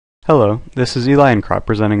Hello, this is Eli Encrop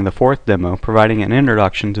presenting the fourth demo providing an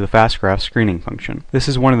introduction to the FastGraphs screening function. This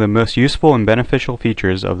is one of the most useful and beneficial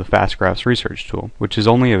features of the FastGraphs research tool, which is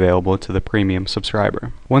only available to the premium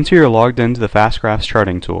subscriber. Once you are logged into the FastGraphs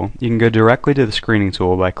charting tool, you can go directly to the screening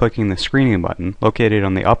tool by clicking the screening button located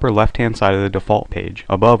on the upper left-hand side of the default page,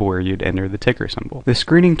 above where you'd enter the ticker symbol. The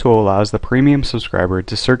screening tool allows the premium subscriber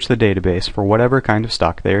to search the database for whatever kind of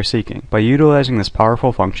stock they are seeking. By utilizing this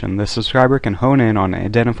powerful function, the subscriber can hone in on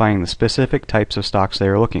identifying the specific types of stocks they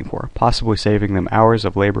are looking for, possibly saving them hours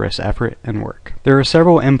of laborious effort and work. There are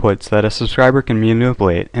several inputs that a subscriber can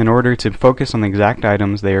manipulate in order to focus on the exact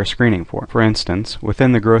items they are screening for. For instance,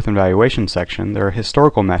 within the growth and valuation section, there are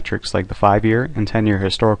historical metrics like the 5-year and 10-year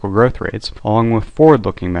historical growth rates, along with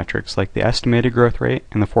forward-looking metrics like the estimated growth rate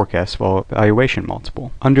and the forecast valuation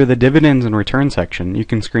multiple. Under the dividends and return section, you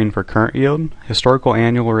can screen for current yield, historical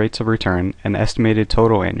annual rates of return, and estimated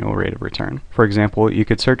total annual rate of return. For example, you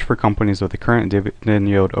could search for companies with a current dividend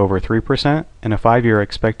yield over 3% and a 5-year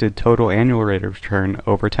expected total annual rate of return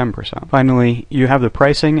over 10%. Finally, you have the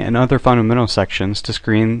pricing and other fundamental sections to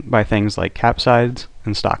screen by things like cap size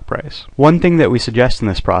and stock price. One thing that we suggest in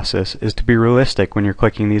this process is to be realistic when you're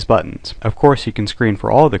clicking these buttons. Of course, you can screen for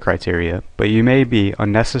all of the criteria, but you may be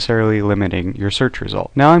unnecessarily limiting your search result.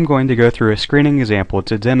 Now I'm going to go through a screening example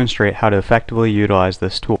to demonstrate how to effectively utilize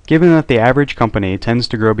this tool. Given that the average company tends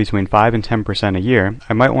to grow between 5 and 10% a year,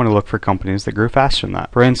 I might want to look for companies that grew faster than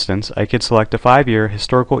that. For instance, I could select a 5-year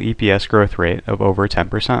historical EPS growth rate of over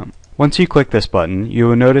 10%. Once you click this button, you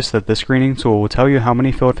will notice that the screening tool will tell you how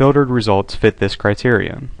many filtered results fit this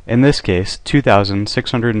criterion. In this case,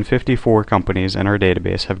 2,654 companies in our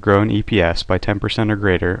database have grown EPS by 10% or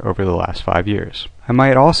greater over the last 5 years. I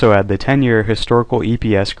might also add the 10-year historical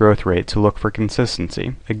EPS growth rate to look for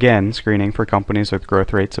consistency, again screening for companies with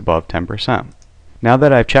growth rates above 10%. Now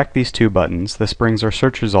that I've checked these two buttons, this brings our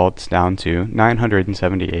search results down to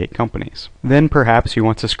 978 companies. Then perhaps you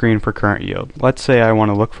want to screen for current yield. Let's say I want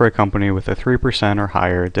to look for a company with a 3% or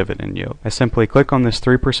higher dividend yield. I simply click on this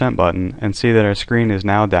 3% button and see that our screen is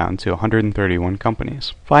now down to 131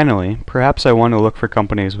 companies. Finally, perhaps I want to look for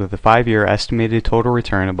companies with a 5-year estimated total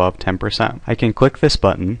return above 10%. I can click this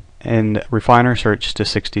button and refine our search to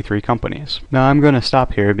 63 companies. Now I'm going to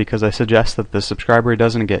stop here because I suggest that the subscriber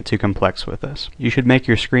doesn't get too complex with this. You should make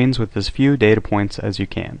your screens with as few data points as you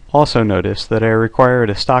can. Also notice that I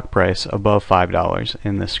required a stock price above $5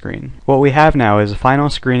 in this screen. What we have now is a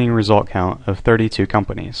final screening result count of 32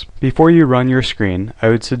 companies. Before you run your screen, I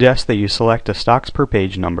would suggest that you select a stocks per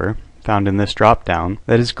page number found in this drop-down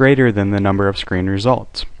that is greater than the number of screen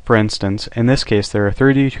results. For instance, in this case there are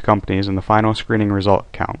 32 companies in the final screening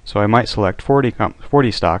result count, so I might select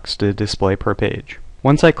 40 stocks to display per page.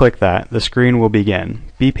 Once I click that, the screen will begin.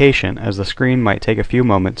 Be patient as the screen might take a few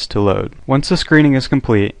moments to load. Once the screening is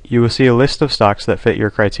complete, you will see a list of stocks that fit your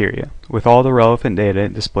criteria, with all the relevant data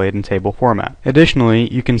displayed in table format.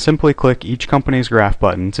 Additionally, you can simply click each company's graph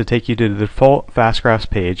button to take you to the default FastGraphs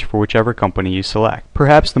page for whichever company you select.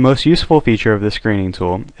 Perhaps the most useful feature of the screening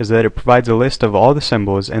tool is that it provides a list of all the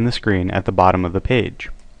symbols in the screen at the bottom of the page.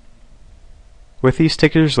 With these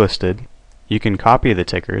tickers listed, you can copy the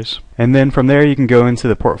tickers, and then from there you can go into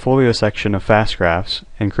the portfolio section of FastGraphs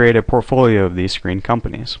and create a portfolio of these screened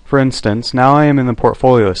companies. For instance, now I am in the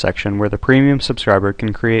portfolio section where the premium subscriber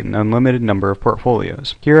can create an unlimited number of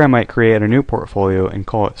portfolios. Here I might create a new portfolio and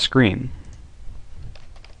call it Screen.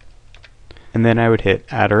 And then I would hit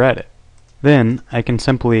Add or Edit. Then I can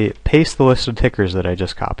simply paste the list of tickers that I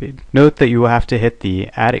just copied. Note that you will have to hit the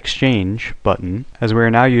Add Exchange button, as we are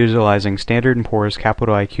now utilizing Standard & Poor's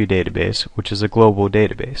Capital IQ database, which is a global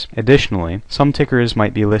database. Additionally, some tickers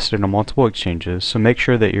might be listed on multiple exchanges, so make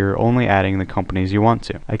sure that you're only adding the companies you want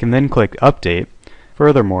to. I can then click Update.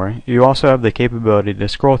 Furthermore, you also have the capability to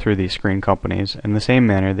scroll through these screen companies in the same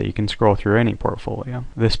manner that you can scroll through any portfolio.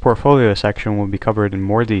 This portfolio section will be covered in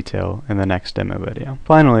more detail in the next demo video.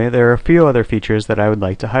 Finally, there are a few other features that I would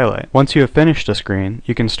like to highlight. Once you have finished a screen,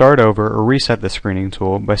 you can start over or reset the screening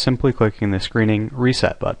tool by simply clicking the Screening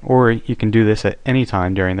Reset button, or you can do this at any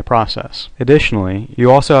time during the process. Additionally, you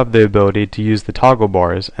also have the ability to use the toggle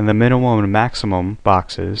bars and the minimum and maximum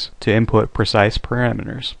boxes to input precise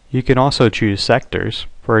parameters. You can also choose sectors.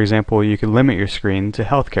 For example, you can limit your screen to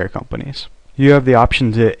healthcare companies. You have the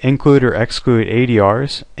option to include or exclude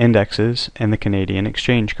ADRs, indexes, and the Canadian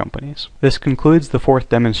exchange companies. This concludes the fourth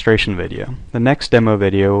demonstration video. The next demo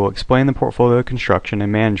video will explain the portfolio construction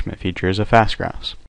and management features of FastGraphs.